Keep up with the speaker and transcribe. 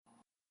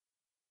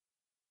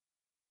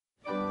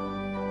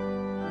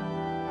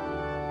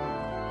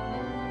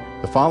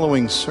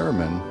following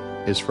sermon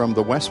is from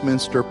the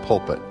Westminster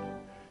pulpit,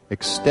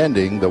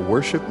 extending the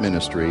worship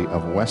ministry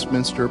of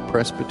Westminster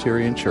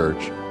Presbyterian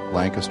Church,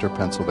 Lancaster,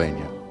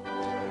 Pennsylvania.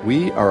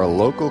 We are a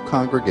local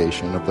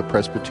congregation of the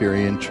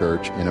Presbyterian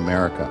Church in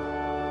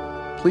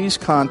America. Please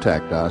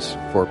contact us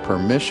for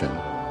permission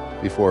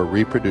before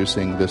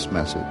reproducing this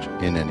message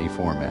in any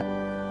format.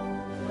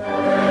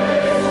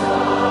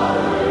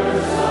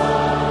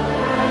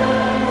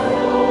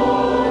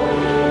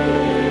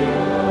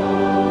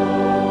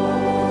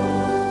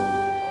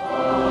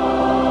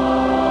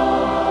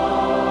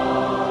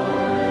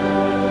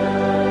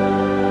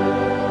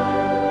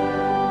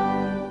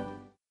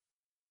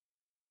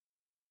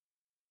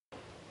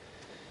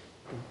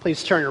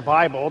 Please turn your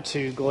Bible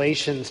to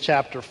Galatians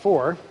chapter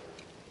 4.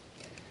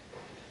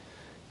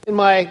 In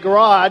my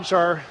garage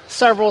are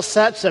several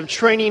sets of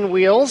training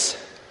wheels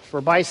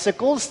for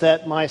bicycles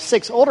that my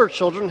 6 older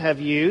children have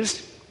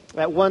used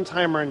at one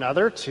time or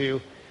another to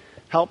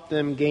help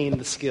them gain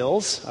the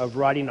skills of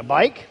riding a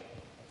bike.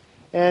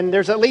 And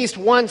there's at least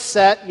one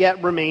set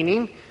yet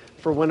remaining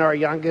for when our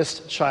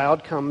youngest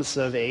child comes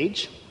of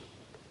age.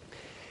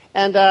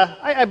 And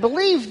I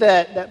believe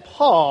that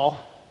Paul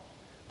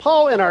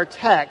in our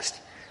text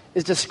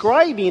is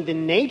describing the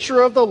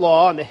nature of the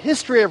law and the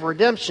history of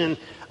redemption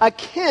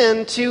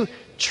akin to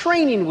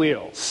training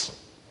wheels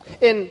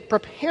in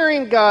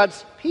preparing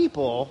God's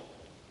people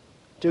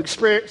to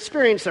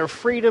experience their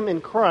freedom in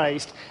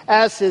Christ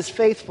as His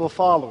faithful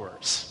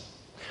followers.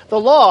 The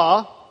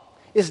law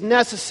is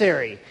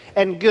necessary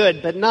and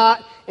good, but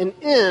not an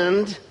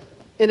end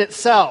in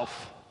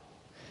itself.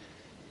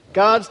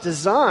 God's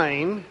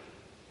design,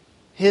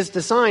 His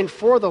design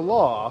for the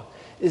law,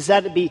 is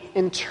that it be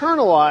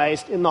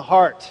internalized in the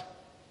heart,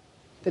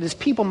 that His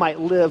people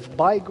might live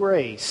by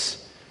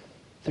grace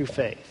through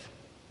faith.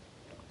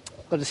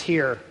 Let us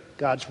hear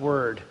God's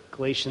word,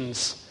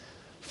 Galatians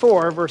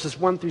 4, verses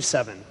 1 through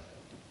 7.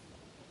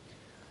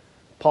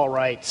 Paul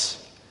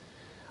writes,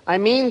 "I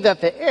mean that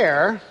the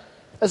heir,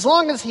 as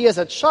long as he is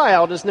a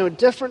child, is no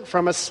different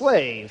from a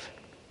slave,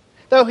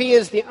 though he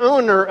is the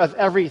owner of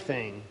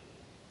everything.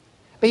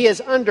 But he is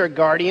under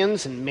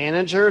guardians and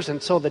managers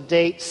until the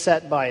date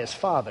set by his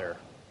father.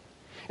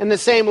 In the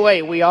same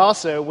way, we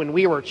also, when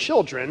we were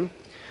children,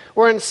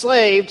 were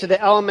enslaved to the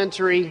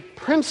elementary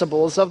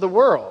principles of the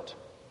world.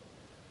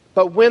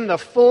 But when the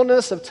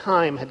fullness of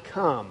time had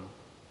come,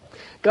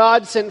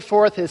 God sent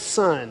forth His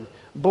Son,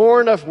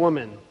 born of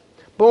woman,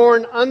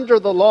 born under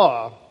the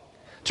law,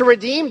 to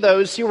redeem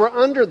those who were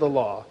under the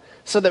law,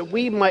 so that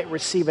we might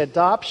receive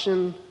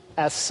adoption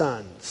as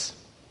sons.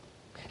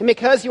 And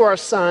because you are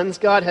sons,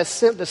 God has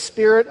sent the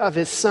Spirit of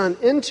His Son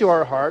into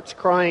our hearts,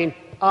 crying,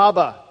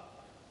 'Abba,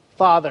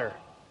 Father.'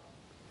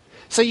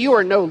 So you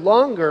are no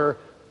longer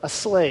a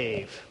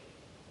slave,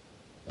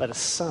 but a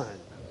son.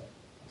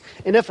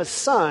 And if a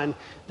son,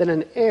 then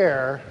an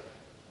heir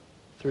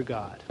through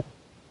God."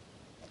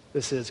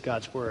 This is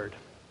God's word.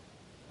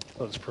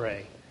 Let us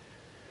pray.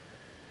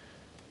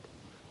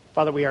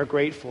 Father, we are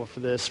grateful for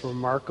this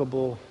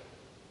remarkable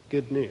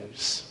good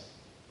news,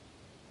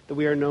 that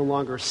we are no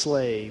longer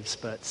slaves,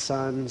 but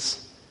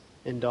sons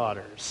and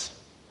daughters,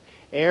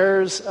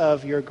 heirs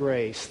of your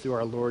grace through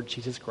our Lord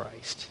Jesus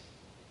Christ.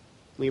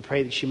 We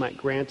pray that you might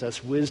grant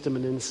us wisdom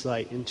and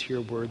insight into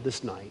your word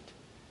this night,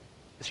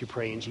 as we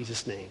pray in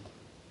Jesus' name.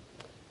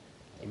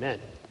 Amen.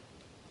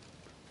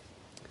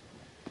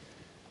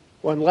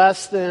 Well, in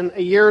less than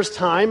a year's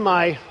time,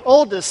 my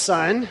oldest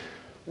son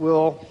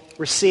will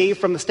receive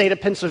from the state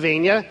of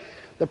Pennsylvania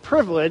the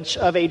privilege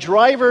of a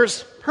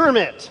driver's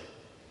permit.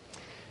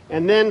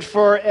 And then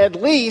for at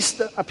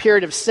least a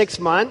period of 6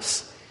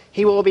 months,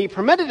 he will be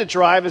permitted to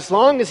drive as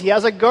long as he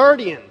has a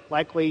guardian,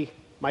 likely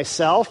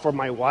myself or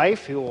my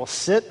wife, who will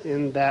sit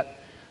in that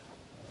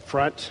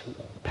front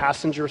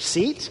passenger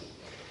seat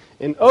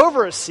and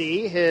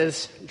oversee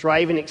his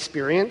driving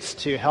experience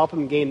to help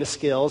him gain the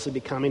skills of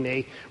becoming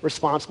a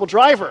responsible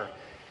driver.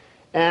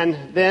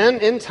 And then,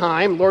 in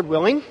time, Lord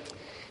willing,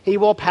 he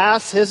will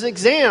pass his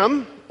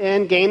exam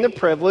and gain the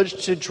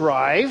privilege to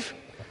drive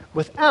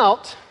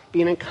without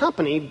being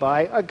accompanied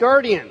by a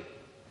guardian.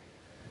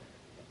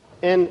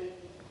 And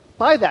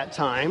by that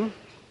time,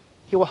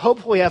 he will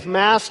hopefully have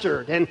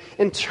mastered and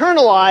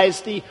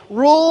internalized the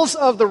rules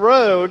of the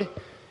road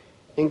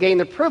and gain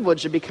the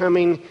privilege of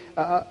becoming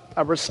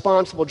a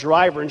responsible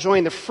driver,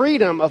 enjoying the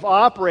freedom of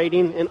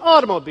operating an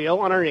automobile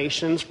on our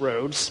nation's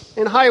roads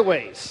and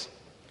highways.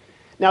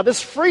 Now, this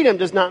freedom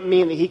does not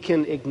mean that he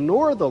can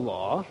ignore the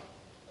law.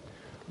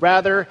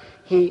 Rather,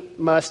 he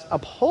must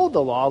uphold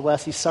the law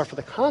lest he suffer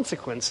the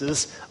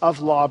consequences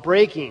of law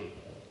breaking.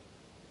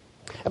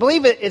 I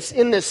believe it's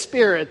in this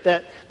spirit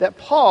that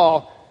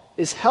Paul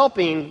is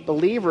helping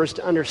believers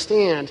to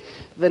understand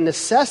the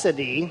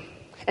necessity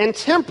and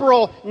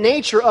temporal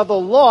nature of the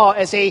law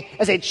as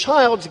a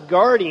child's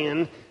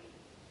guardian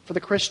for the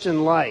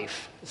Christian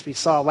life, as we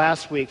saw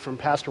last week from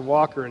Pastor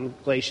Walker in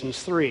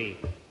Galatians 3.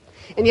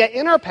 And yet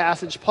in our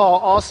passage, Paul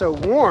also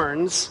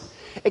warns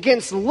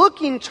against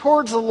looking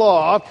towards the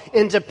law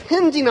and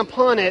depending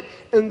upon it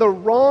in the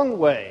wrong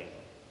way.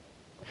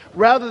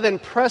 rather than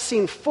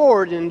pressing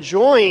forward and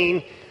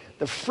enjoying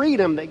the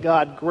freedom that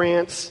God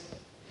grants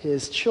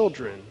his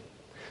children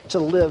to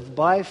live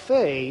by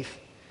faith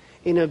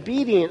in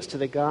obedience to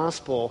the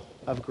gospel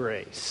of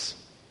grace.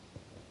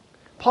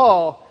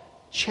 Paul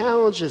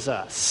challenges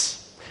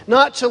us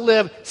not to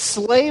live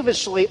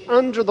slavishly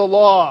under the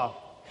law,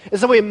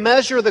 as though we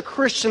measure the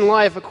Christian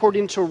life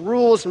according to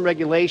rules and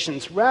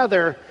regulations.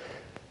 Rather,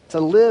 to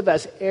live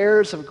as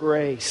heirs of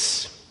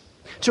grace,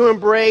 to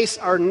embrace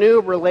our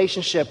new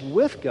relationship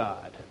with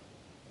God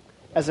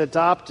as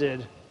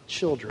adopted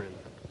children.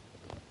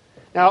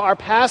 Now, our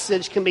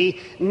passage can be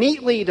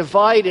neatly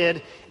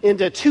divided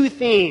into two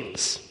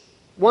themes.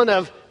 One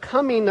of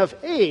coming of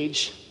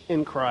age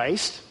in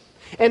Christ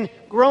and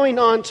growing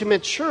on to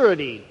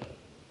maturity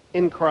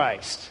in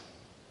Christ.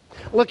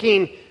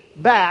 Looking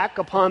back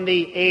upon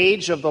the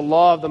age of the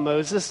law of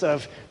Moses,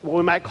 of what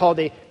we might call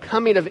the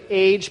coming of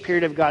age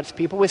period of God's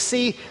people, we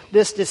see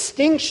this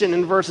distinction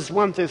in verses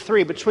 1 through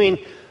 3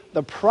 between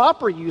the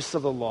proper use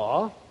of the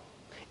law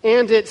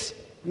and its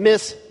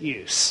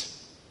misuse.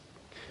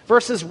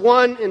 Verses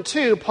 1 and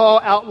 2,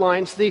 Paul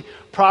outlines the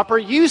proper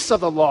use of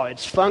the law,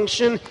 its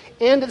function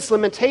and its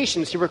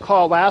limitations. You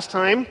recall last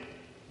time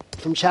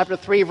from chapter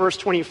 3, verse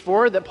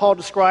 24, that Paul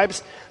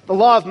describes the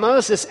law of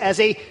Moses as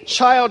a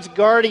child's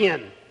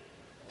guardian,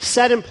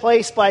 set in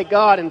place by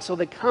God until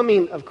the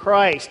coming of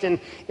Christ. And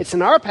it's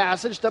in our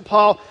passage that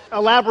Paul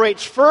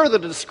elaborates further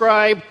to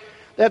describe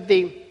that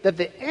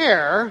the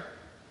heir,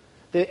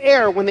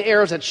 when the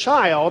heir is a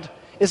child,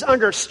 is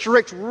under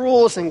strict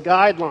rules and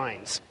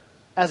guidelines.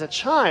 As a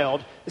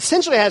child,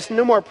 essentially has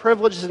no more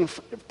privileges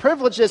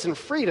and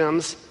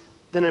freedoms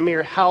than a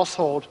mere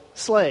household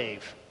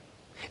slave.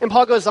 And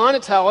Paul goes on to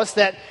tell us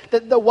that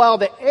while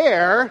the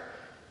heir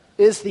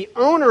is the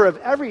owner of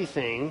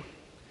everything,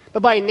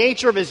 but by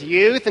nature of his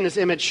youth and his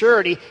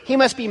immaturity, he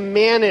must be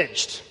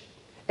managed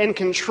and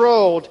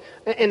controlled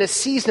in a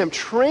season of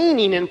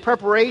training and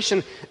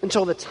preparation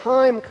until the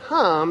time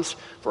comes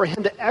for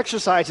him to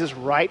exercise his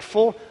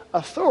rightful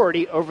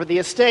authority over the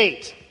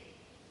estate.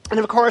 And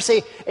of course,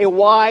 a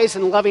wise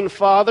and loving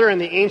father in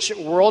the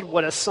ancient world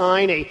would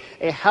assign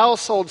a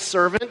household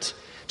servant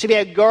to be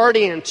a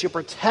guardian to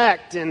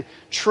protect and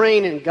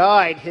train and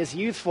guide his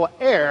youthful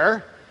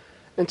heir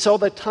until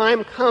the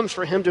time comes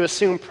for him to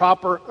assume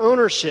proper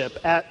ownership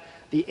at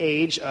the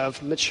age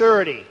of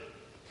maturity.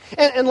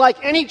 And like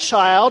any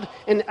child,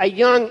 a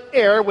young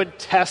heir would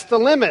test the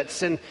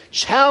limits and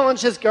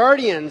challenge his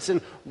guardians and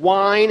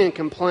whine and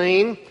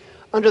complain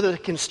under the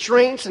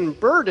constraints and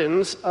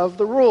burdens of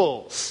the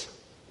rules.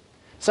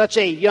 Such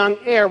a young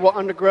heir will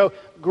undergo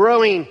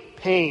growing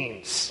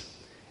pains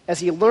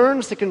as he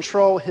learns to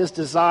control his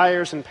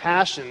desires and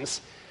passions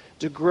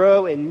to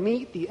grow and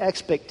meet the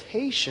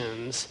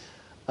expectations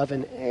of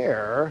an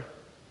heir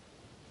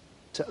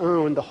to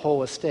own the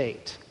whole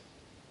estate.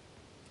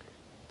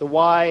 The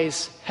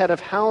wise head of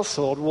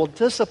household will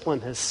discipline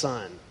his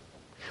son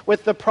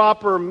with the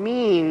proper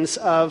means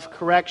of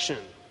correction.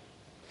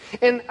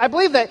 And I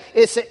believe that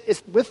it's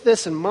with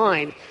this in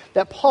mind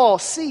that Paul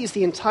sees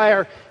the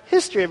entire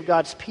history of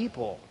God's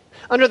people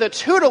under the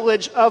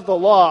tutelage of the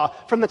law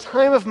from the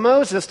time of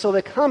Moses till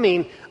the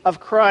coming of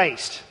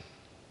Christ.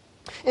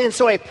 And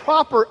so a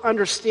proper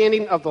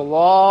understanding of the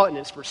law and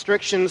its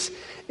restrictions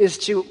is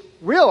to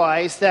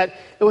realize that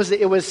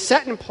it was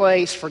set in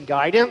place for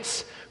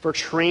guidance, for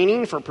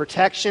training, for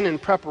protection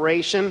and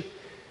preparation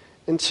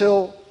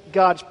until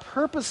God's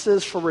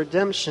purposes for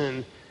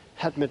redemption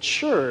had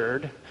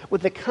matured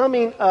with the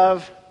coming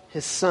of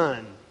his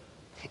Son.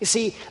 You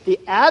see, the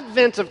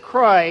advent of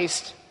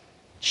Christ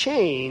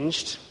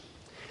changed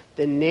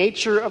the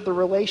nature of the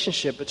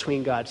relationship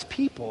between God's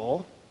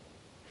people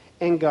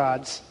and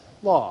God's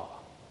law.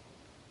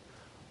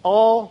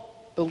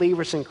 All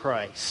believers in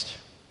Christ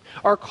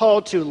are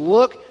called to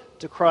look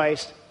to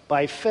Christ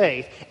by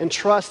faith and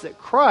trust that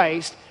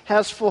Christ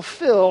has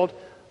fulfilled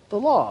the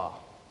law.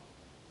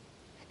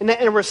 And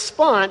that in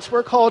response,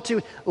 we're called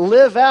to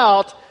live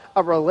out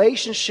a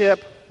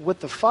relationship with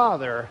the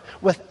Father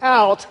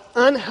without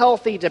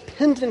unhealthy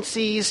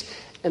dependencies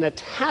and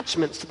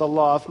attachments to the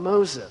law of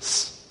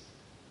Moses,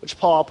 which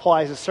Paul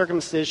applies to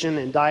circumcision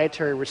and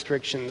dietary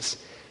restrictions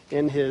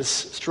in his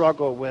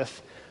struggle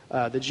with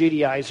the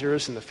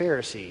Judaizers and the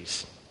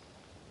Pharisees.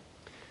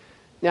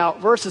 Now,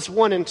 verses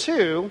 1 and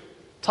 2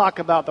 talk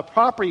about the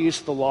proper use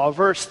of the law.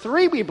 Verse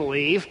 3, we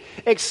believe,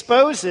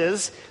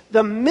 exposes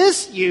the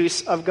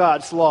misuse of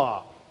God's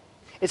law.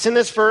 It's in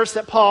this verse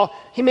that Paul,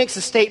 he makes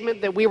a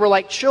statement that we were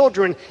like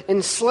children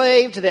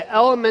enslaved to the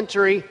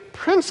elementary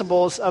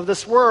principles of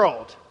this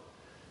world.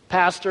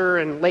 Pastor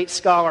and late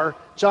scholar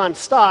John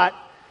Stott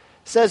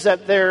says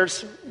that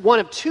there's one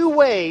of two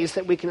ways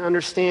that we can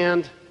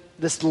understand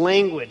this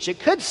language. It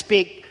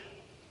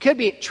could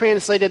be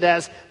translated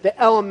as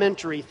the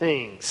elementary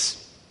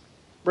things,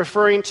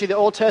 referring to the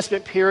Old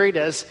Testament period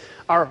as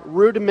our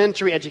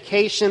rudimentary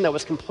education that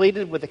was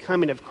completed with the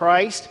coming of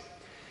Christ.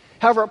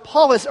 However,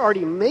 Paul has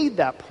already made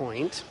that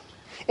point,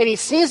 and he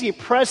seems to be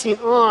pressing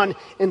on,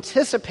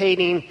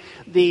 anticipating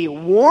the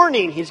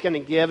warning he's going to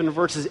give in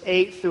verses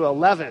 8 through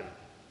 11.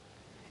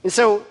 And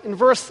so in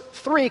verse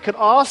 3 could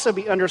also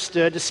be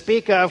understood to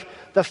speak of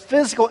the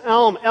physical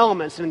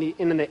elements. In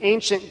the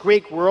ancient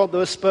Greek world,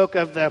 those spoke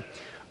of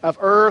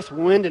earth,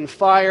 wind, and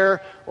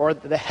fire, or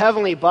the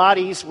heavenly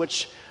bodies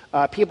which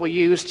people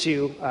use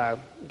to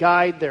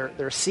guide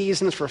their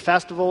seasons for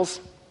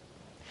festivals.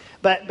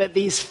 But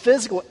these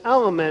physical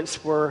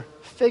elements were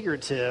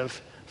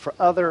figurative for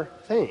other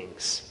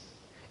things.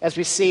 As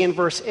we see in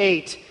verse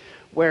 8,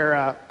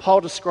 where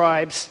Paul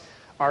describes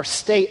our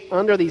state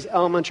under these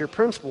elementary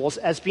principles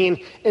as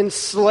being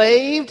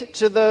enslaved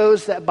to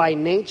those that by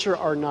nature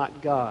are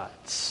not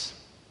God's.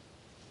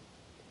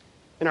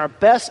 And our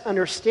best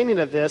understanding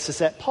of this is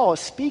that Paul is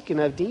speaking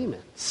of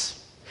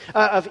demons,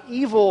 of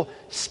evil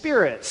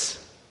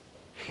spirits.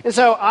 And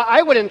so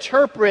I would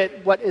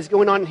interpret what is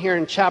going on here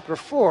in chapter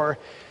 4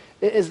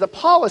 is that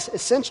Paul is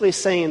essentially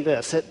saying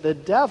this, that the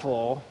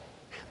devil,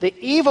 the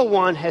evil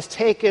one, has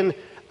taken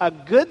a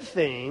good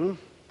thing,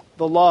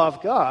 the law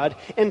of God,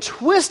 and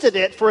twisted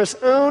it for his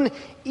own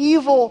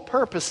evil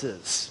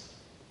purposes,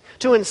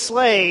 to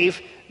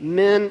enslave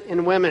men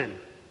and women.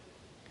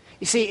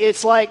 You see,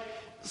 it's like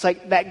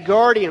that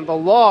guardian, the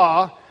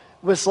law,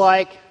 was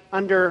like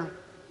under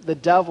the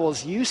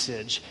devil's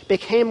usage,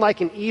 became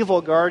like an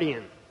evil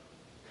guardian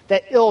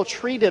that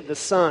ill-treated the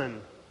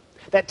son,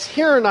 that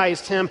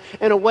tyrannized him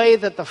in a way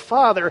that the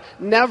Father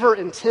never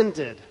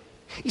intended.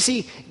 You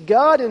see,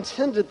 God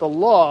intended the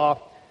law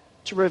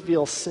to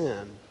reveal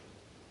sin,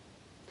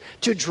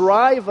 to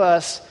drive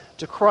us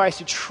to Christ,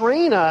 to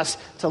train us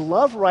to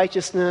love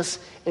righteousness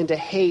and to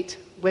hate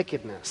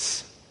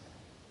wickedness.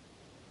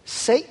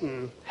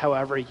 Satan,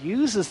 however,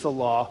 uses the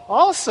law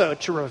also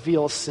to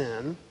reveal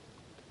sin,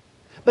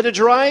 but to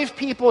drive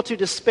people to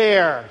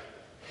despair,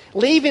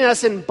 leaving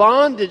us in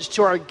bondage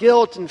to our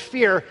guilt and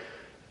fear,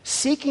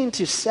 seeking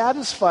to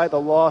satisfy the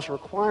law's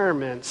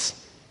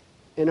requirements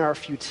in our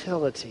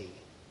futility.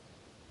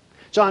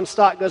 John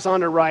Stott goes on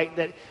to write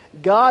that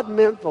God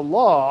meant the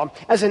law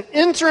as an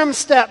interim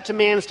step to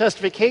man's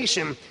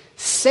justification.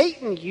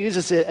 Satan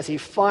uses it as a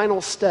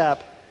final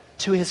step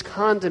to his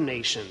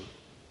condemnation.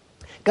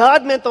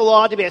 God meant the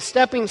law to be a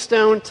stepping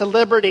stone to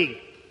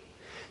liberty.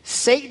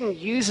 Satan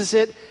uses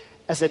it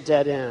as a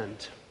dead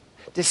end,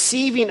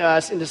 deceiving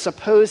us into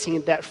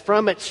supposing that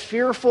from its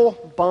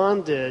fearful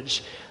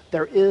bondage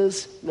there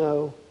is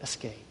no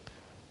escape.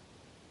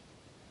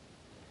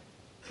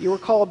 You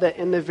recall that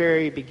in the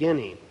very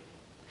beginning,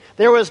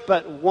 there was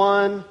but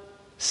one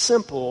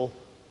simple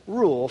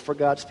rule for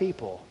God's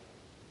people.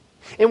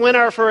 And when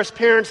our first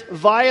parents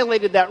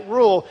violated that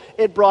rule,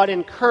 it brought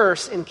in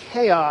curse and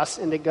chaos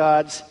into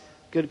God's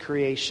good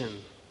creation.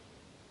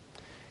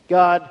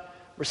 God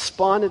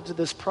responded to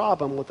this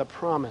problem with a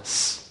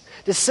promise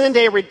to send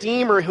a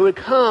Redeemer who would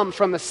come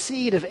from the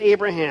seed of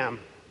Abraham.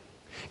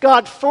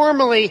 God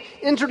formally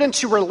entered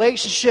into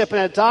relationship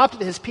and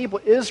adopted his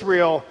people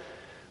Israel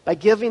by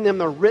giving them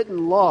the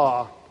written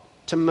law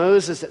to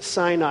Moses at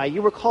Sinai.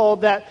 You recall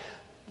that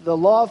the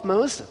law of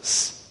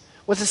Moses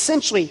was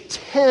essentially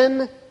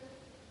 10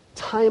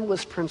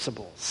 timeless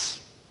principles,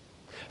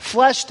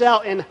 fleshed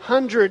out in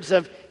hundreds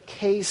of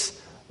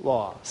case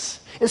laws.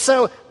 And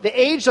so the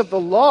age of the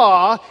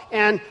law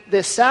and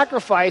the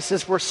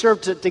sacrifices were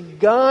served to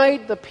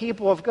guide the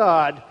people of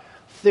God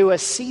through a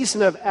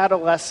season of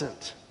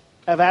adolescence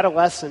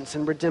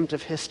and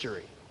redemptive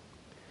history.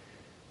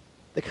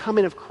 The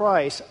coming of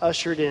Christ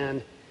ushered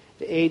in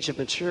the age of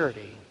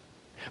maturity,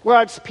 where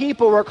God's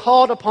people were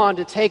called upon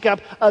to take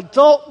up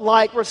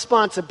adult-like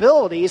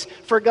responsibilities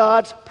for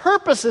God's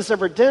purposes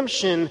of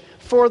redemption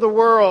for the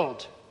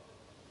world.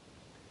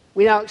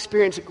 We now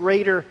experience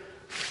greater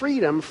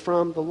freedom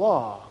from the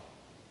law.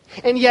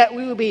 And yet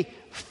we would be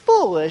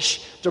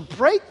foolish to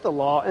break the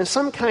law in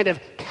some kind of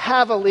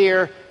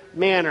cavalier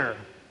manner,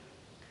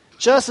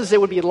 just as it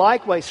would be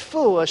likewise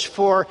foolish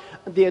for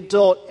the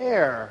adult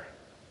heir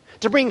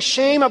to bring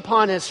shame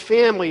upon his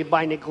family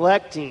by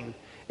neglecting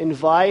and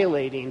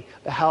violating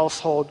the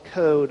household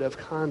code of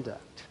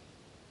conduct.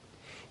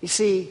 You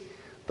see,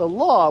 the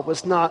law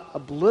was not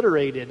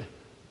obliterated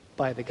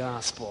by the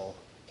gospel.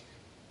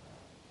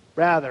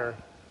 Rather,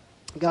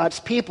 God's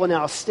people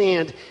now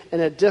stand in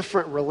a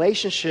different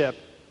relationship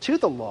to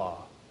the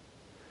law,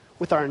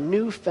 with our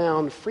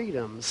newfound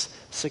freedoms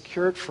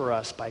secured for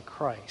us by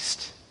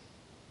Christ.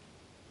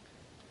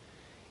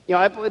 You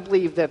know, I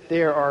believe that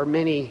there are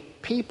many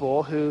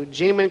people who,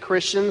 genuine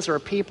Christians or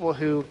people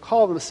who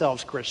call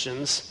themselves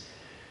Christians,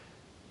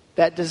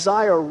 that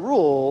desire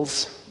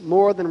rules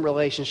more than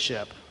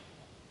relationship.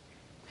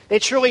 They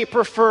truly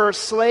prefer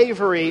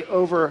slavery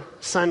over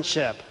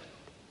sonship.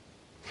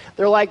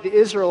 They're like the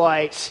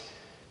Israelites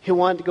who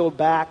wanted to go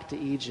back to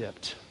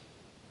Egypt,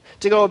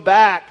 to go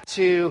back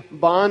to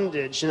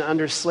bondage and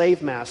under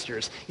slave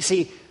masters. You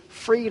see,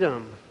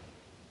 freedom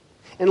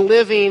and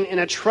living in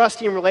a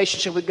trusting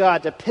relationship with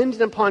God,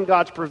 dependent upon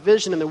God's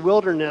provision in the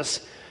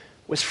wilderness,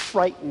 was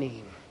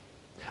frightening,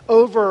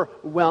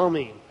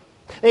 overwhelming.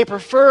 They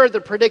preferred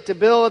the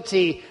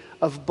predictability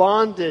of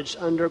bondage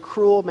under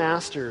cruel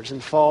masters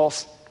and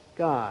false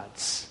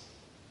gods.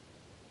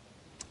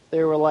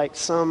 They were like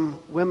some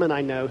women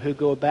I know who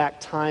go back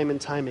time and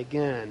time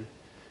again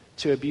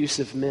to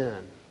abusive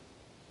men,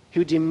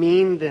 who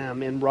demean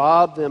them and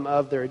rob them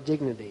of their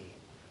dignity.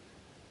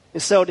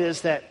 And so it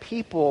is that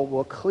people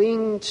will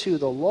cling to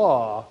the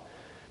law,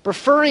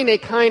 preferring a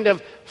kind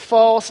of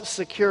false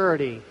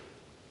security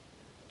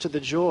to the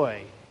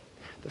joy,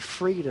 the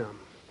freedom,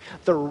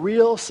 the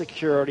real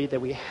security that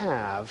we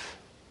have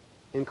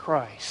in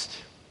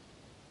Christ.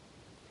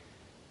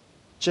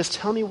 Just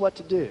tell me what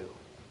to do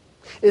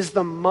is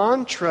the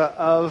mantra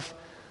of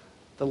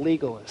the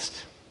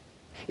legalist.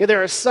 You know,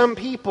 there are some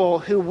people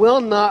who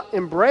will not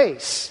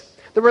embrace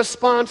the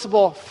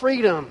responsible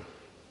freedom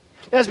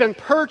that has been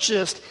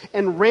purchased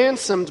and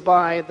ransomed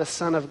by the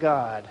Son of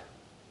God.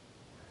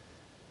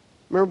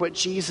 Remember what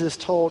Jesus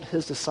told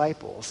his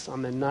disciples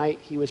on the night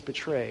he was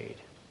betrayed.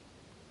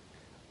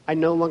 I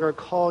no longer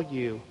call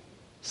you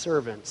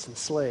servants and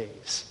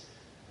slaves,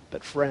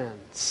 but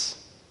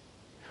friends.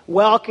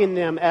 Welcome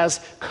them as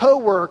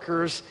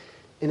co-workers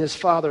in his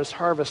Father's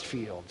harvest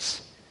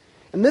fields.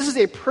 And this is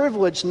a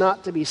privilege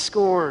not to be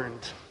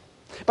scorned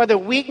by the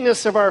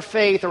weakness of our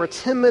faith or a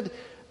timid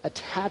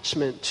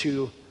attachment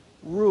to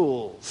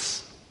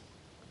rules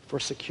for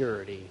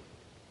security.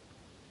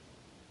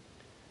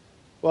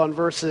 Well, in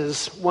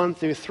verses 1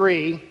 through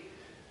 3,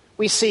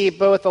 we see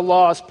both the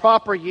law's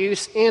proper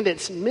use and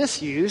its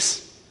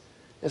misuse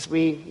as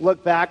we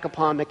look back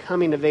upon the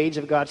coming of age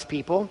of God's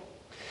people.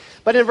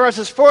 But in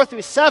verses 4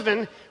 through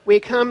 7, we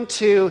come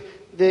to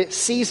the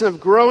season of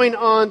growing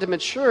on to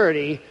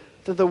maturity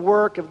through the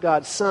work of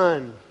God's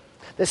Son,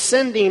 the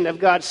sending of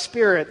God's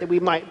Spirit that we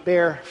might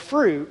bear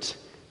fruit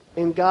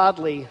in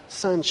godly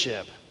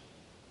sonship.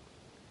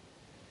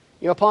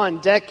 You know, upon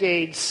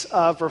decades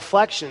of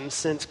reflection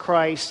since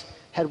Christ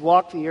had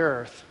walked the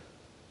earth,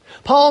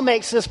 Paul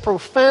makes this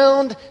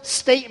profound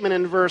statement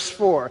in verse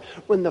 4.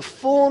 When the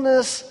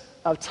fullness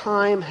of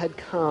time had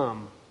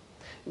come,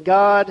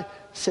 God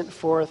sent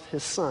forth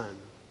his Son.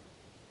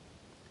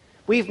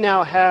 We've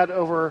now had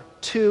over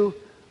 2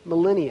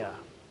 millennia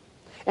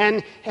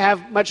and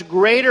have much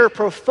greater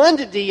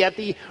profundity at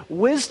the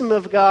wisdom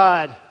of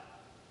God.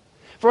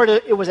 For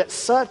it was at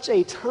such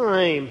a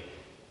time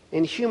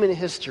in human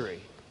history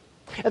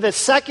that the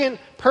second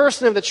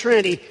person of the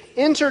Trinity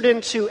entered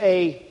into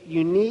a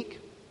unique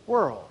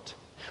world,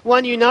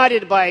 one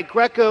united by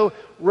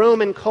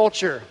Greco-Roman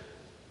culture,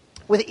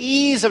 with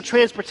ease of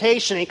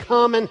transportation, a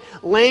common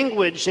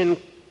language,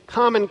 and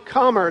common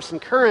commerce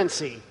and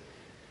currency,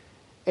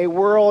 a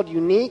world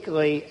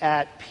uniquely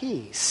at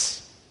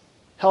peace,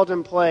 held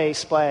in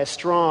place by a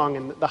strong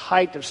and the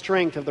height of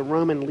strength of the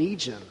Roman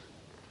legion.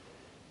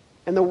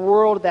 And the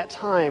world at that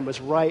time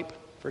was ripe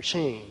for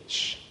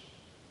change.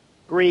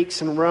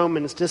 Greeks and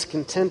Romans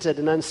discontented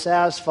and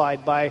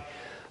unsatisfied by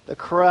the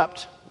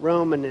corrupt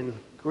Roman and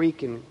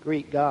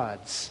Greek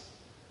gods.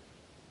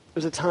 It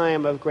was a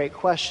time of great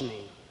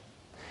questioning.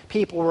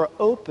 People were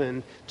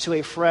open to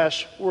a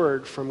fresh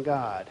word from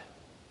God.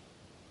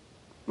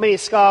 Many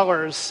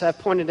scholars have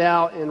pointed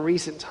out in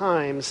recent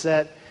times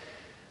that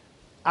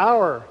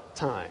our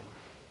time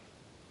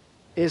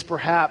is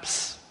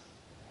perhaps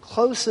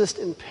closest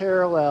in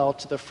parallel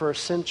to the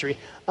first century,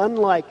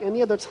 unlike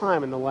any other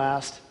time in the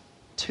last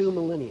 2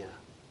 millennia.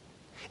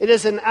 It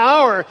is in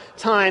our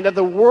time that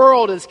the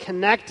world is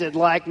connected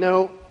like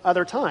no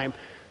other time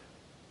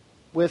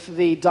with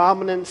the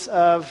dominance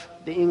of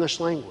the English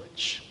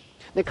language,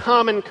 the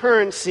common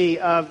currency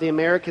of the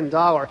American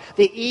dollar,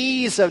 the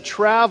ease of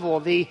travel,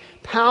 the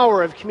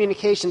power of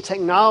communication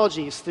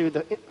technologies through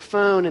the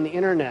phone and the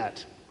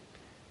internet.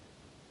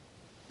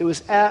 It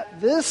was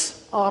at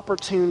this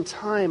opportune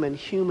time in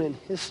human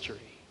history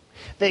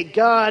that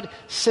God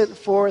sent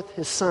forth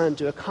his Son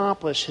to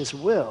accomplish his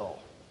will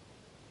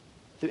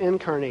through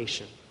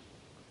incarnation,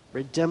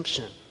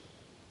 redemption,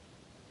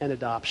 and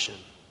adoption.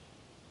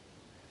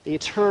 The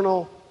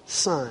eternal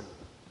Son,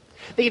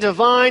 the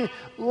divine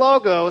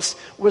Logos,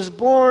 was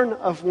born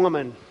of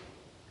woman.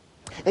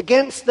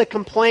 Against the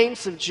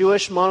complaints of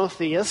Jewish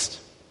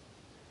monotheists,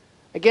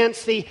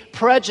 against the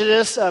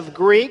prejudice of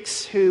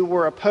Greeks who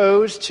were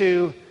opposed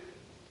to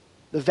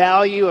the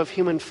value of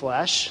human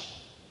flesh,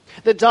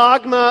 the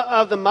dogma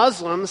of the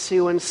Muslims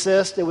who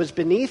insist it was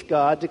beneath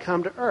God to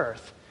come to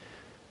earth,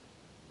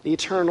 the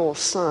eternal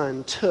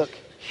Son took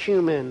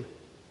human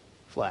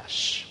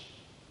flesh.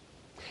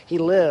 He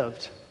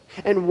lived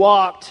and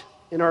walked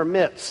in our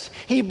midst.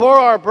 He bore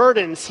our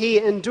burdens. He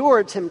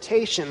endured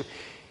temptation.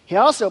 He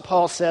also,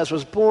 Paul says,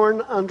 was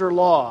born under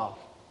law,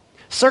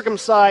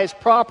 circumcised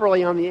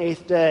properly on the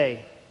 8th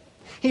day.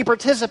 He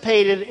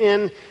participated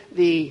in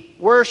the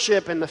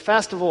worship and the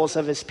festivals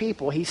of his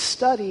people. He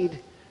studied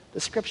the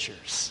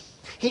Scriptures.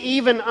 He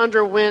even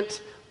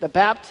underwent the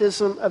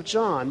baptism of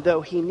John,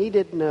 though he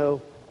needed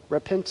no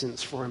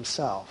repentance for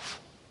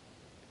himself.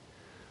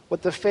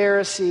 What the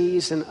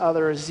Pharisees and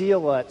other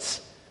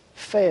zealots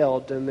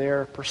failed in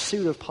their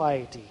pursuit of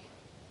piety,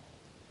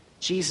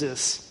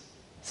 Jesus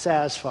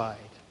satisfied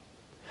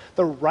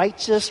the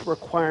righteous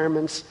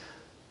requirements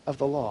of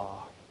the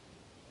law.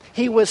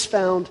 He was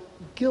found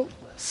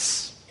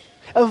guiltless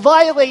of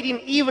violating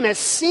even a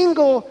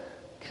single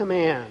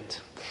command.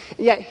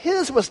 And yet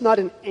his was not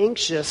an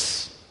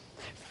anxious,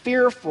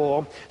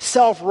 fearful,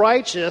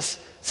 self-righteous,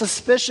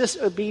 suspicious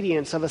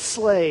obedience of a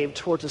slave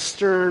towards a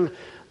stern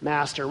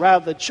master.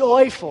 Rather, the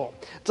joyful,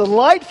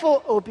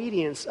 delightful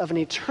obedience of an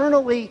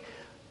eternally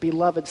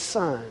beloved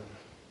Son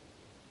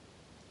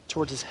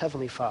towards his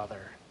heavenly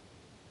Father.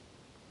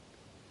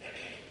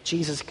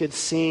 Jesus could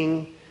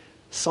sing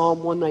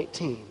Psalm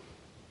 119,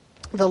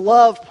 the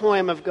love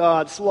poem of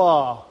God's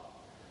law,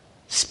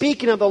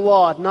 speaking of the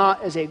law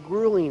not as a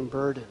grueling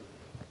burden,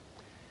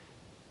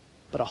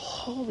 but a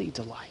holy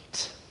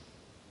delight.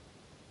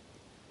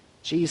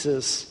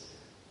 Jesus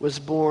was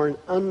born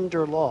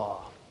under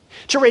law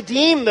to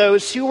redeem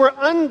those who were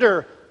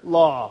under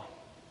law.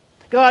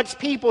 God's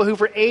people who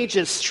for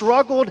ages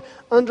struggled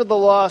under the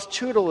law's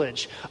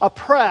tutelage,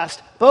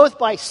 oppressed both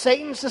by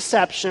Satan's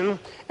deception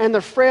and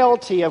the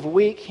frailty of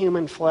weak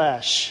human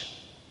flesh.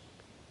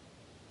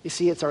 You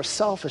see, it's our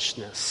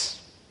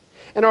selfishness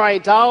and our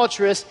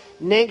idolatrous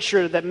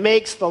nature that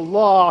makes the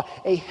law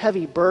a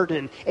heavy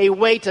burden, a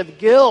weight of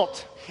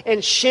guilt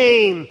and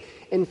shame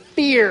and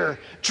fear,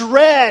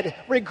 dread,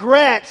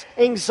 regret,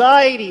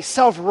 anxiety,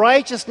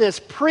 self-righteousness,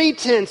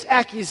 pretense,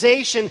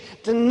 accusation,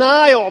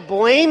 denial,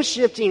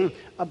 blame-shifting,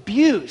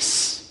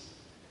 abuse,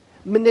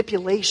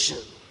 manipulation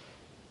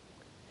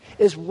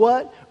is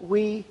what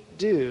we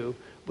do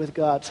with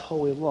God's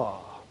holy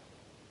law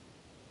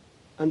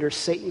under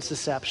Satan's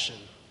deception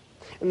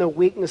and the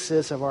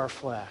weaknesses of our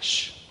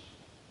flesh.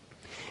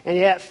 And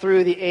yet,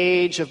 through the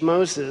age of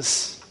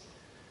Moses,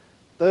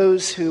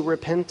 those who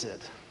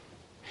repented,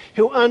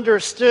 who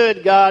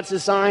understood God's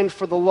design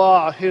for the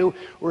law, who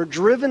were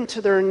driven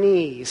to their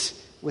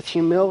knees with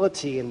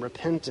humility and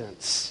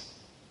repentance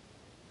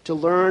to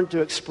learn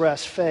to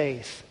express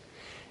faith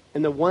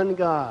in the one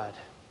God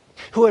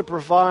who would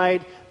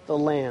provide the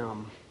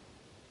lamb,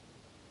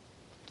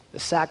 the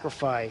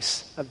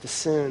sacrifice of the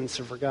sins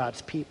for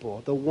God's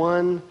people, the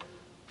one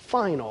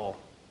final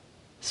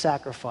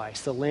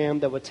sacrifice, the lamb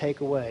that would take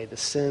away the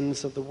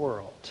sins of the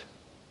world.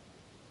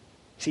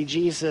 See,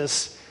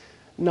 Jesus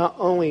not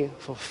only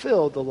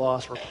fulfilled the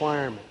law's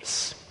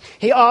requirements,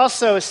 he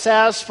also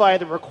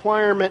satisfied the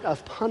requirement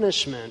of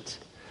punishment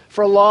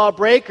for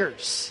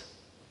lawbreakers.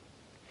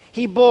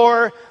 He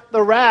bore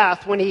the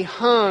wrath when he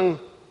hung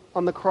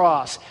on the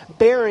cross,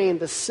 bearing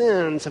the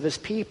sins of his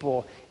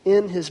people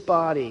in his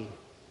body.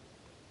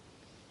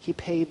 He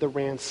paid the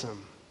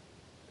ransom.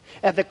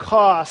 At the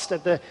cost,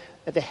 at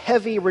the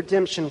heavy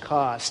redemption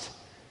cost.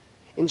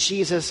 And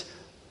Jesus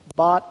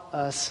bought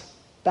us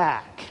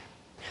back,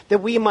 that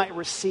we might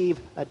receive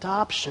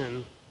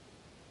adoption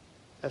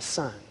as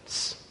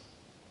sons.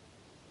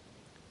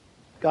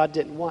 God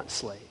didn't want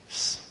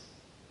slaves.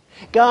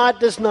 God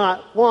does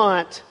not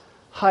want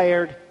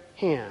hired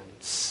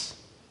hands.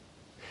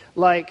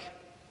 Like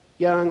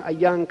a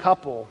young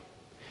couple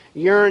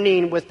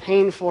yearning with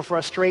painful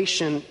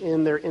frustration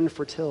in their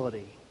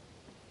infertility.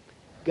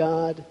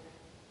 God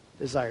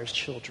desires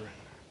children.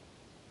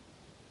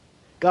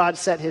 God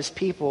set his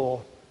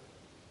people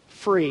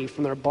free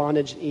from their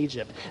bondage in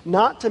Egypt,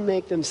 not to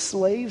make them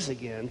slaves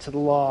again to the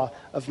law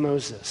of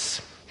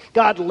Moses.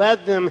 God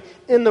led them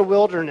in the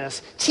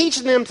wilderness,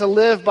 teaching them to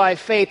live by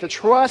faith, to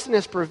trust in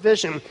his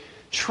provision,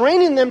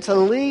 training them to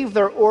leave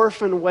their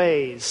orphan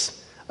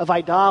ways of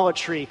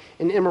idolatry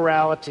and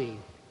immorality.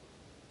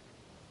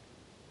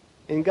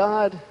 And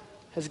God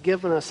has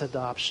given us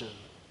adoption,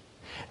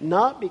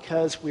 not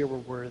because we were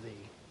worthy.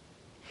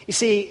 You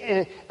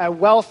see, a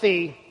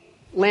wealthy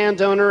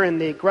landowner in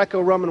the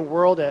Greco-Roman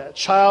world, a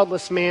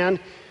childless man,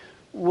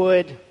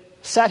 would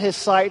set his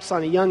sights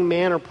on a young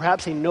man or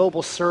perhaps a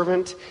noble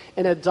servant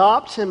and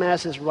adopt him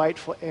as his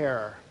rightful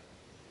heir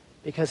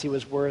because he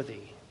was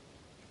worthy.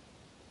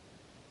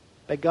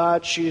 But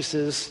God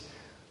chooses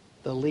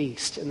the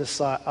least in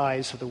the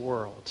eyes of the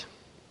world.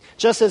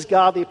 Just as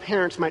godly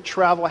parents might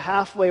travel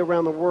halfway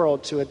around the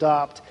world to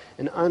adopt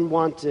an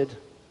unwanted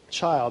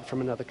child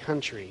from another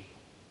country,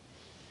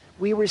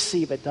 we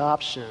receive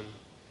adoption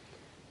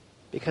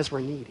because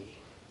we're needy,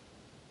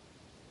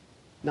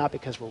 not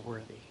because we're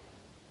worthy.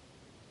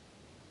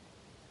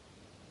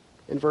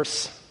 In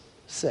verse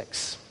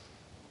 6,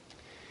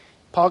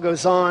 Paul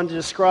goes on to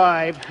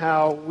describe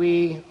how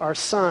we are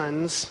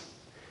sons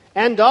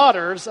and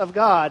daughters of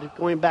God,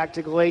 going back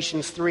to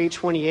Galatians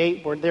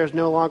 3:28, where there's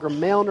no longer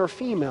male nor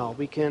female.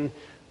 We can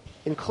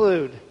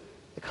include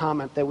the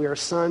comment that we are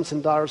sons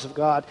and daughters of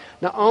God,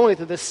 not only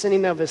through the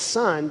sending of his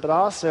Son, but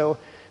also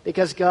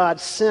because God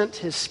sent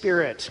his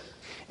Spirit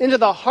into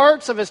the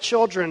hearts of his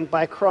children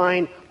by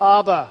crying,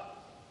 Abba,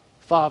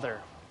 Father.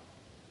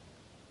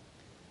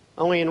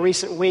 Only in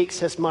recent weeks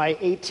has my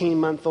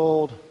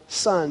 18-month-old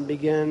son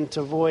begun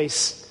to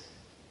voice,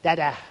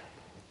 Dada,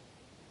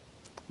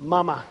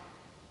 Mama.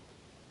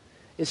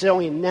 It's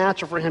only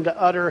natural for him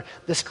to utter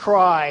this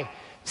cry,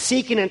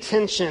 seeking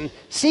attention,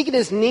 seeking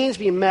his needs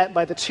be met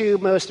by the two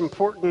most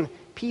important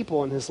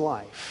people in his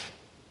life.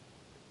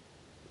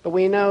 But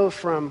we know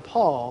from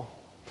Paul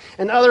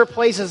and other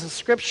places of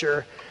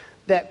Scripture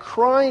that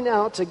crying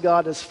out to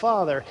God as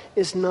Father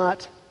is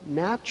not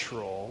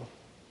natural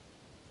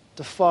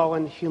to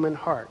fallen human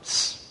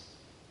hearts.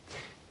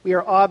 We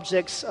are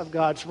objects of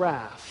God's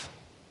wrath.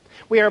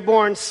 We are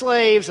born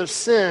slaves of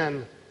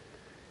sin,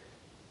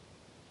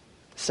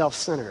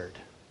 self-centered.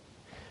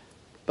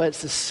 But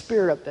it's the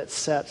Spirit that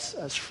sets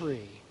us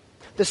free.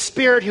 The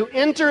Spirit who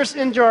enters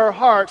into our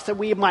hearts that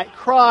we might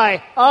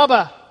cry,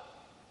 Abba,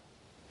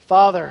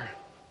 Father.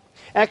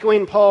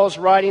 Echoing Paul's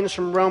writings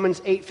from Romans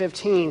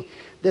 8:15,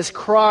 this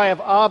cry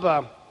of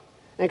Abba,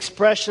 an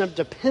expression of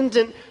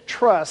dependent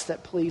trust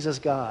that pleases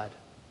God.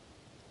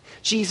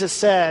 Jesus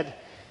said,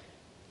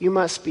 you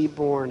must be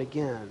born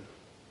again.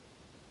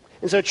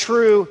 And so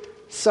true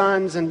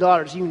sons and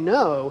daughters, you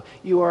know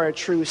you are a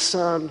true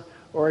son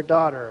or a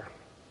daughter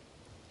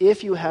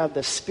if you have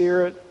the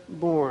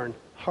Spirit-born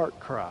heart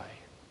cry,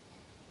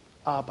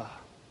 Abba,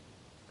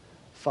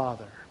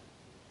 Father.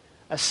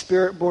 A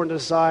Spirit-born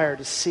desire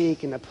to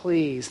seek and to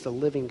please the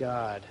living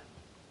God.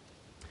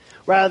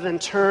 Rather than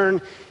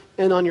turn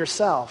in on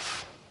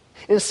yourself,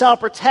 in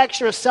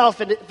self-protection or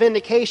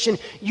self-vindication,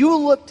 you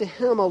look to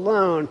Him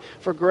alone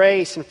for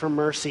grace and for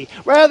mercy.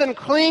 Rather than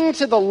cling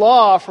to the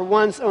law for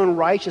one's own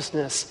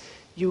righteousness,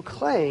 you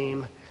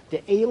claim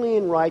the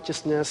alien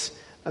righteousness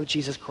of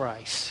Jesus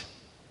Christ,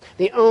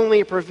 the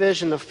only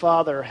provision the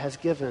Father has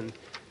given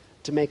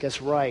to make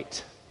us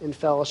right in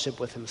fellowship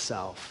with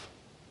Himself.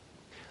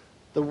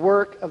 The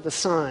work of the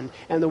Son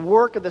and the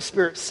work of the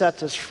Spirit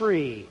sets us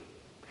free.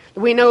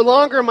 We no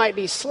longer might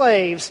be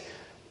slaves,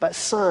 but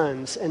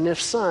sons, and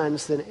if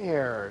sons, then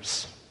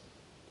heirs.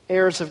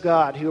 Heirs of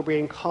God who are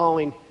being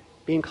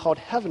called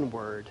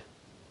heavenward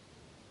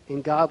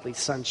in godly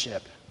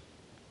sonship.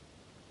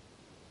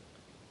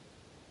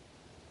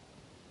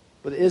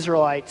 But the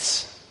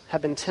Israelites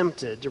have been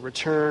tempted to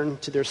return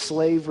to their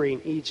slavery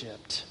in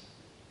Egypt.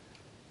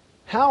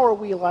 How are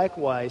we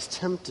likewise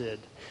tempted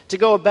to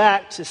go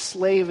back to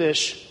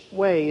slavish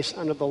ways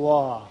under the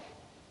law?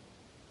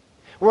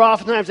 We're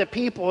oftentimes a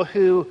people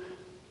who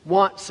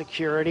want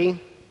security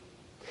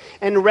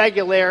and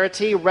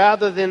regularity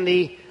rather than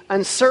the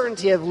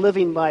uncertainty of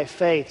living by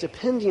faith,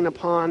 depending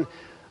upon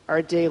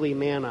our daily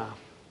manna.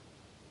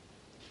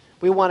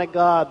 We want a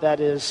God that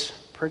is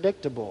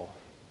predictable.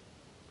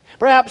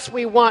 Perhaps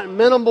we want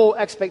minimal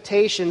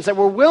expectations, that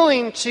we're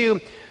willing to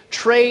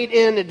trade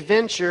in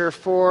adventure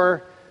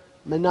for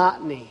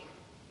monotony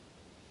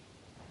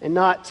and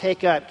not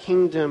take up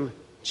kingdom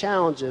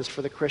challenges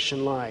for the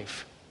Christian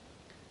life.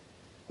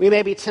 We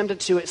may be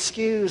tempted to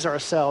excuse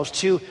ourselves,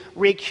 to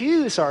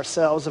recuse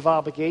ourselves of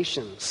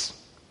obligations.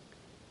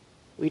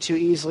 We too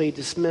easily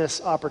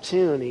dismiss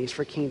opportunities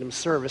for kingdom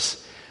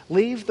service,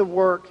 leave the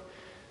work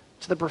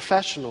to the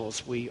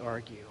professionals, we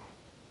argue.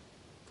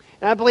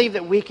 And I believe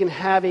that we can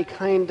have a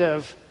kind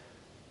of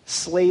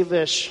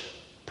slavish,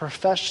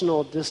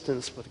 professional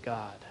distance with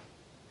God,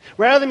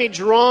 rather than be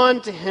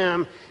drawn to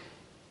Him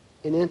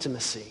in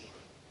intimacy,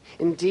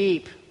 in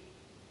deep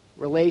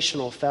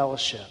relational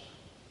fellowship.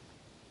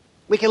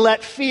 We can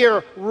let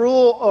fear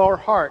rule our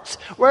hearts,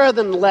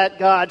 rather than let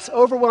God's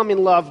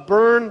overwhelming love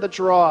burn the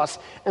dross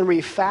and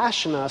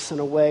refashion us in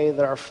a way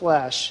that our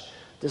flesh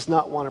does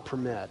not want to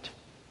permit.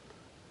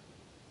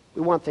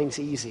 We want things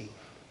easy.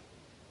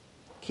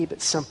 Keep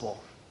it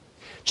simple.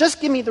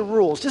 Just give me the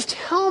rules. Just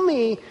tell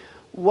me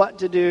what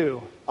to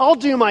do. I'll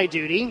do my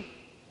duty,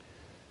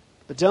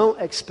 but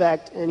don't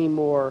expect any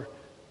more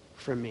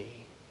from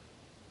me.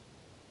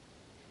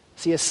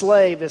 See, a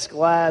slave is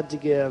glad to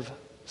give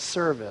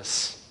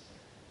service,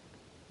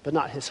 but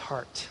not his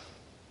heart.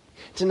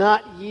 To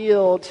not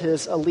yield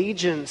his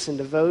allegiance and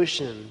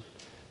devotion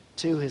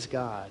to his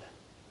God.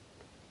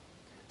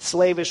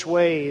 Slavish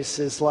ways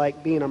is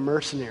like being a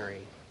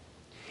mercenary,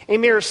 a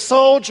mere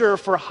soldier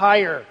for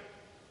hire,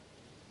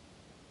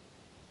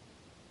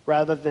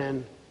 rather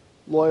than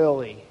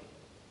loyally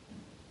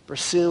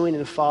pursuing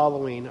and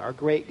following our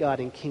great God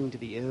and King to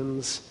the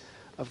ends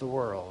of the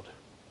world.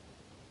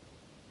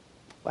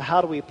 Well,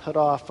 how do we put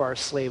off our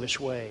slavish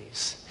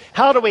ways?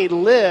 How do we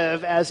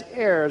live as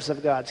heirs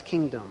of God's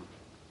kingdom?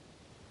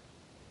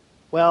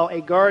 Well,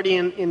 a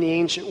guardian in the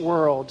ancient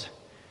world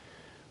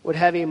would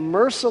have a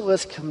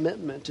merciless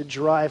commitment to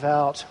drive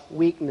out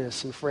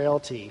weakness and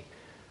frailty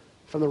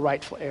from the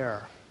rightful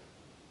heir,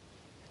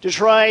 to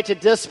try to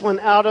discipline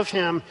out of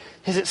him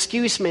his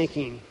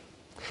excuse-making,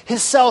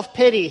 his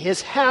self-pity,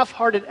 his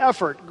half-hearted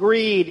effort,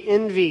 greed,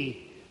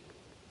 envy,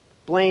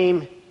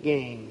 blame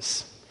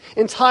games,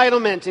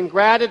 entitlement,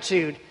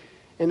 ingratitude,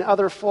 and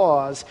other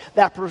flaws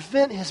that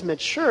prevent his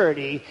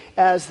maturity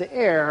as the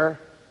heir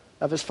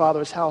of his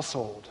father's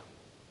household.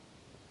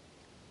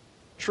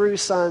 True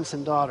sons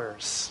and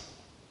daughters,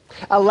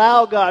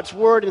 allow God's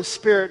word and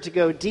spirit to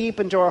go deep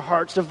into our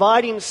hearts,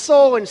 dividing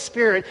soul and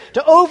spirit,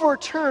 to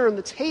overturn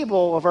the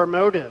table of our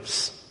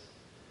motives,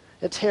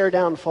 to tear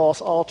down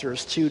false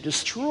altars, to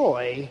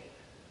destroy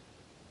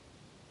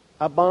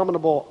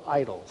abominable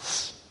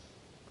idols.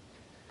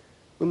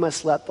 We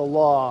must let the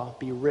law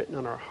be written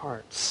on our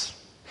hearts,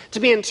 to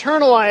be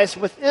internalized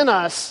within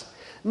us,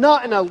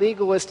 not in a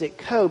legalistic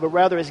code, but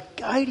rather as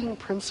guiding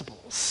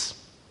principles,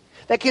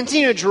 that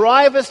continue to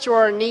drive us to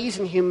our knees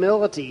in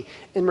humility,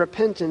 in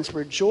repentance,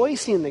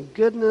 rejoicing in the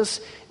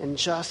goodness and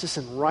justice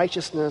and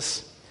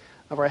righteousness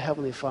of our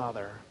Heavenly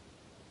Father.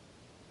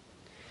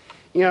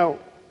 You know,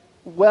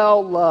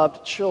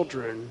 well-loved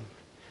children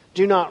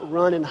do not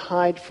run and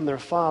hide from their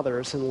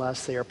fathers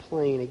unless they are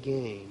playing a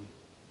game.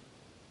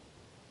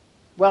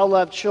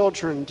 Well-loved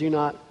children do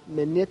not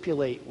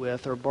manipulate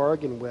with or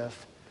bargain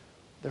with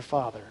their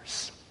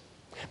fathers.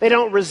 They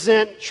don't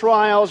resent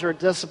trials or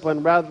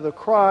discipline. Rather, they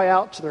cry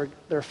out to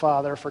their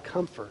father for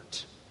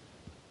comfort.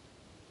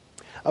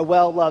 A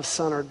well-loved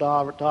son or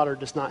daughter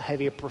does not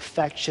have a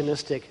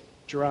perfectionistic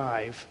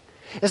drive,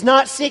 is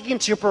not seeking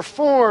to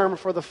perform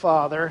for the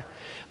father,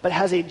 but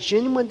has a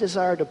genuine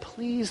desire to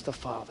please the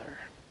father,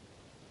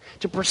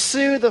 to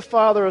pursue the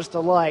father's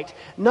delight,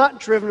 not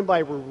driven by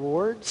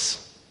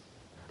rewards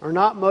or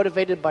not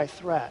motivated by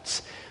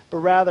threats, but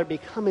rather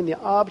becoming the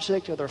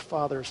object of their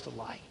father's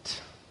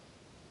delight,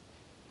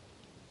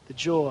 the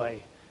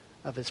joy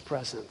of his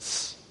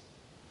presence.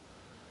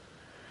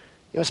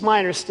 You know, it's my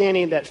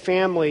understanding that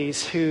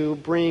families who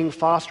bring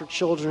foster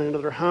children into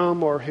their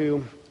home or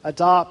who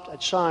adopt a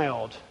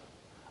child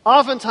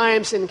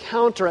oftentimes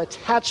encounter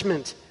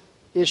attachment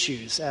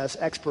issues, as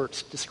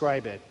experts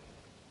describe it.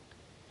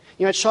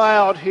 You know, a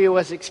child who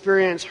has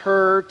experienced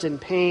hurt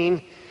and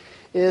pain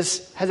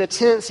has a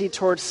tendency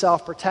towards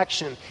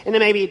self-protection, and it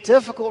may be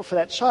difficult for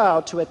that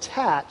child to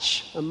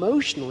attach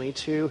emotionally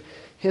to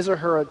his or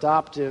her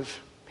adoptive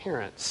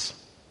parents.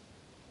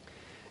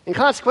 And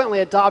consequently,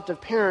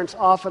 adoptive parents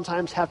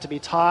oftentimes have to be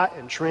taught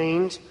and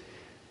trained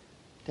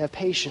to have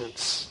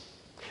patience,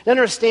 to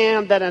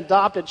understand that an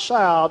adopted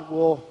child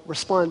will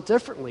respond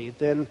differently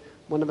than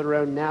one of their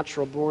own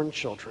natural-born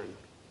children.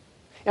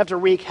 You have to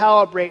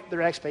recalibrate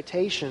their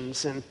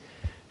expectations and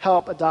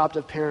help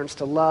adoptive parents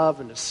to love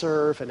and to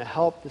serve and to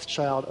help this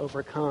child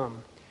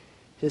overcome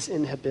his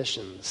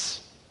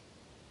inhibitions.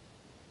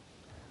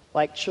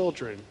 Like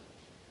children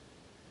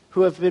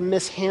who have been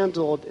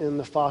mishandled in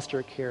the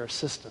foster care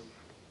system.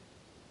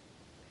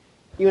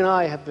 You and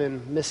I have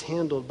been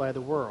mishandled by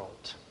the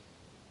world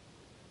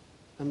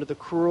under the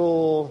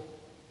cruel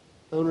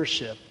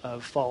ownership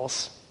of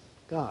false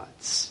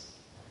gods.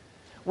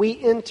 We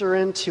enter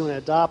into an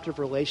adoptive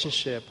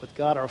relationship with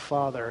God our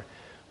Father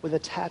with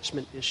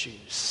attachment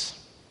issues.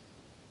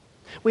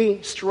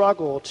 We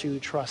struggle to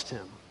trust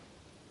him.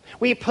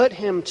 We put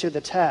him to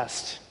the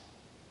test.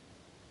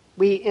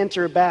 We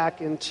enter back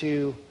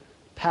into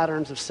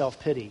patterns of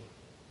self-pity,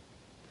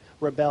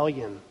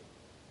 rebellion.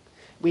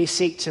 We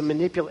seek to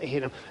manipulate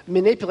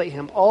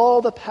him,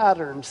 all the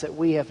patterns that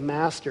we have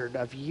mastered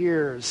of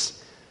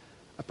years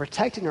of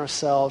protecting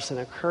ourselves in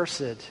a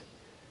cursed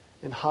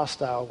and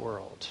hostile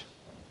world.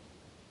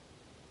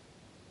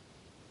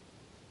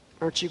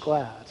 Aren't you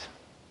glad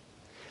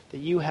that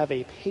you have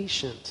a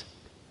patient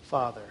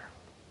Father,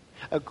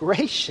 a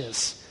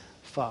gracious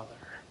Father?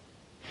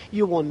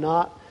 You will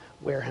not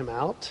wear him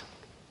out.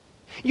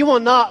 You will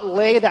not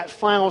lay that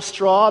final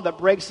straw that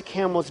breaks the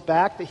camel's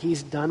back that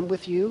he's done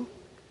with you.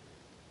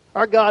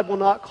 Our God will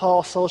not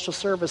call social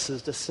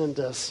services to send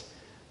us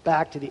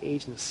back to the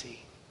agency.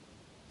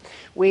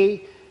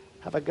 We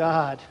have a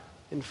God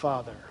and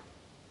Father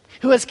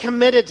who is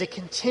committed to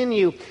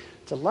continue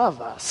to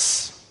love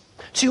us,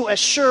 to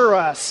assure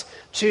us,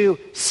 to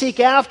seek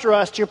after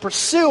us, to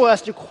pursue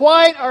us, to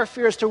quiet our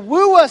fears, to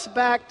woo us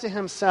back to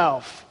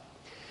himself.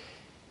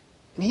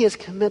 And he is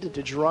committed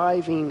to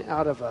driving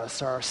out of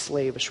us our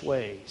slavish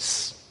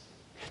ways,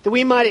 that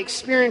we might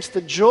experience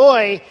the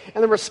joy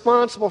and the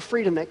responsible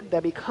freedom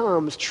that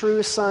becomes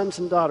true sons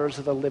and daughters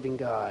of the living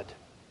God.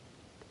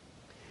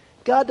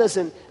 God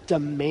doesn't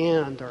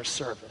demand our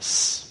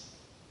service.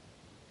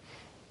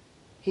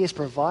 He has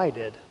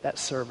provided that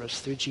service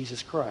through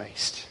Jesus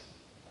Christ.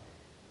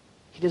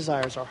 He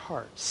desires our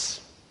hearts.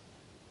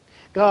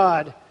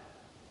 God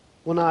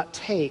will not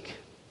take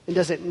and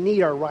doesn't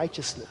need our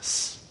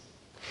righteousness.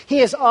 He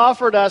has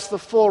offered us the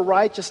full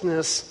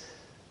righteousness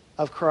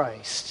of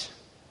Christ.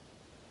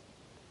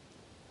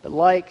 But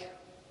like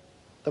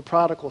the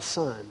prodigal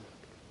son,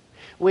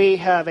 we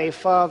have a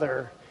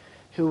Father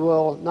who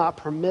will not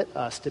permit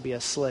us to be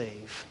a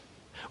slave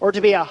or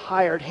to be a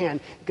hired hand.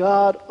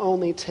 God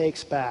only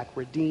takes back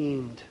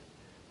redeemed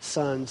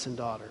sons and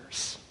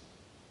daughters.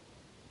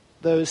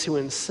 Those who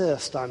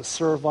insist on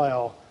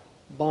servile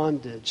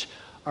bondage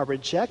are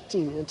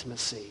rejecting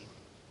intimacy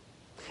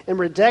and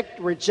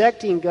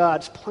rejecting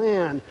God's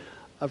plan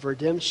of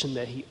redemption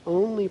that he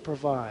only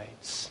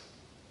provides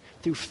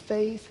through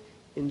faith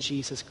in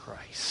Jesus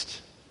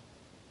Christ.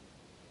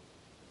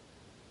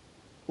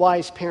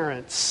 Wise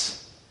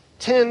parents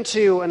tend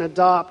to and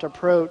adopt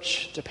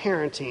approach to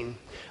parenting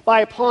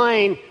by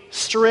applying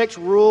strict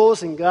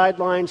rules and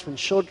guidelines when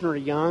children are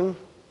young,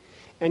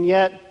 and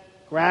yet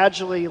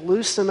gradually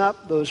loosen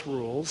up those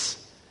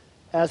rules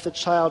as the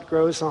child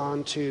grows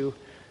on to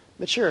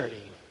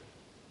maturity.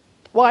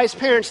 Wise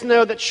parents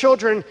know that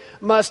children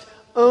must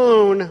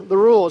own the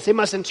rules. They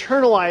must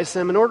internalize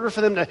them in order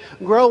for them to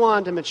grow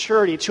on to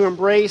maturity, to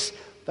embrace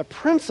the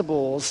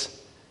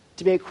principles,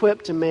 to be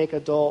equipped to make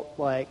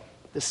adult-like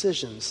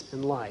decisions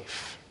in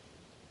life.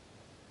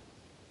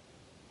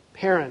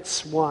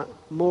 Parents want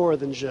more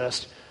than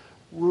just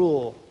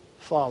rule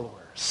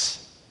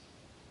followers.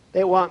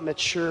 They want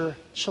mature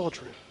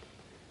children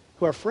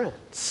who are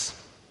friends,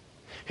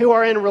 who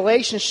are in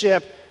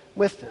relationship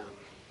with them.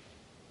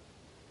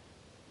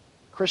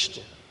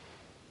 Christian,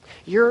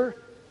 your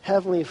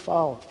heavenly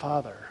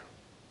Father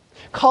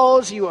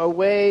calls you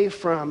away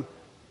from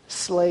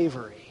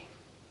slavery,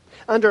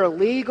 under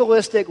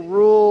legalistic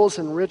rules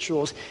and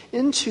rituals,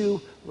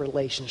 into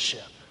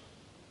relationship,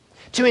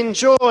 to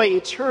enjoy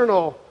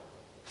eternal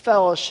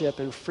fellowship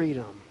and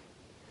freedom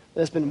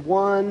that has been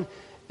won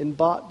and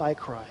bought by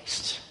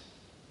Christ,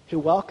 who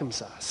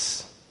welcomes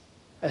us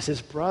as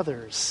his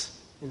brothers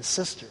and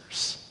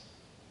sisters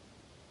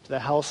to the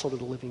household of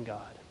the living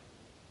God.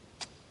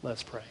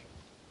 Let's pray.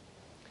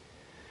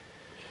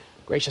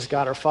 Gracious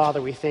God, our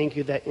Father, we thank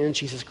you that in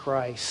Jesus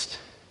Christ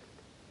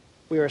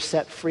we are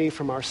set free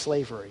from our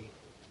slavery,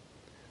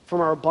 from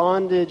our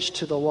bondage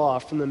to the law,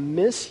 from the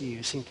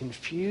misuse and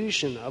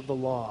confusion of the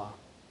law,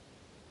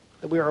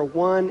 that we are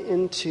won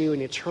into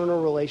an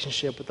eternal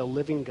relationship with the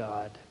living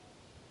God.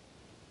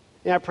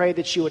 And I pray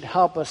that you would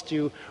help us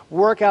to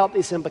work out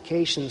these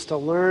implications, to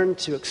learn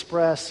to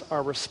express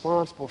our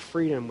responsible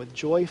freedom with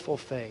joyful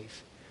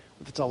faith,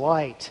 with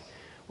delight,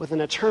 with an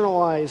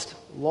eternalized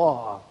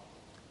law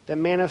that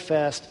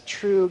manifests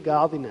true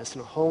godliness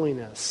and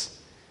holiness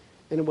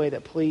in a way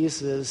that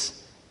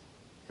pleases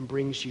and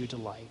brings you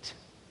delight.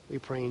 We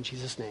pray in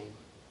Jesus' name.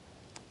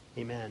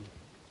 Amen.